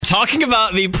Talking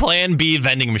about the Plan B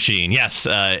vending machine. Yes,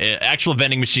 actual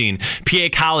vending machine. PA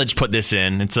College put this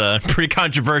in. It's pretty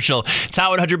controversial. It's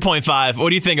Hot 100.5. What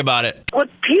do you think about it? What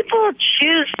people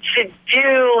choose to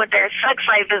do with their sex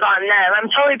life is on them. I'm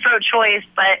totally pro-choice,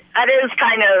 but that is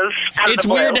kind of out of It's the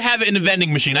blue. weird to have it in a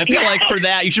vending machine. I feel like for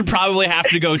that, you should probably have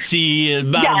to go see, I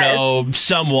don't know,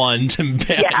 someone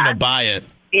to buy it.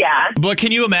 Yeah. But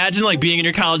can you imagine like being in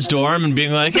your college dorm and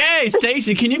being like, hey,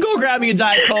 Stacy, can you go grab me a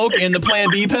Diet Coke and the Plan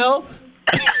B pill?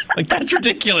 Like, that's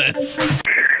ridiculous.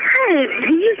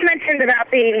 You just mentioned about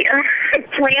the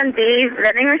Plan B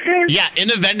vending machine? Yeah, in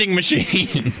a vending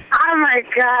machine. Oh, my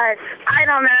gosh. I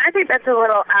don't know. I think that's a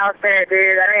little out there, dude.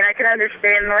 I mean, I can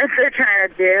understand what they're trying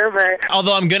to do, but...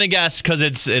 Although I'm going to guess, because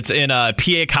it's in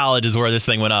PA College is where this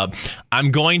thing went up,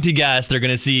 I'm going to guess they're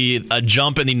going to see a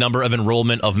jump in the number of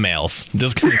enrollment of males.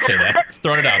 Just going to say that. Just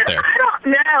throwing it out there. I don't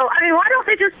know. I mean, why don't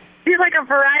they just do like a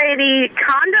variety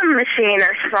condom machine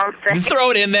or something?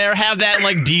 Throw it in there. Have that in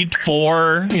like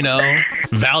D4, you know.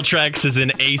 Valtrex is in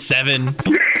A7.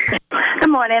 Good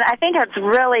morning. I think it's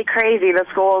really crazy the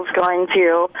school's going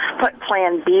to put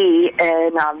Plan B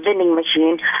in a vending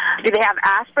machine. Do they have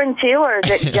aspirin too, or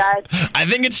is it just... I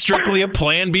think it's strictly a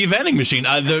Plan B vending machine.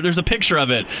 There's a picture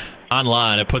of it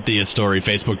online. I put the story,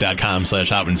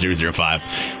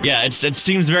 facebook.com/Hotman005. Yeah, it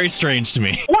seems very strange to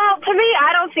me. Well, to me,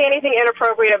 I don't see anything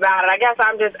inappropriate about it. I guess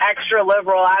I'm just extra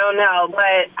liberal. I don't know.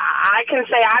 But I can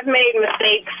say I've made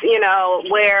mistakes,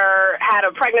 where had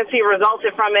a pregnancy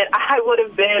resulted from it, I would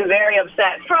have been very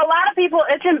upset. For a lot of people,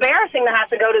 it's embarrassing to have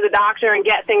to go to the doctor and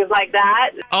get things like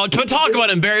that. Oh, to talk about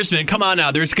embarrassment, come on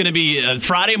now. There's going to be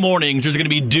Friday mornings, there's going to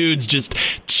be dudes just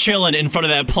chilling in front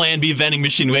of that Plan B vending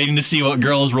machine waiting to see what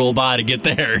girls roll by to get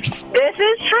theirs. This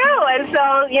is true. And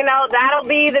so, that'll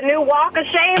be the new walk of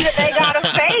shame that they got to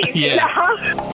face. Yeah.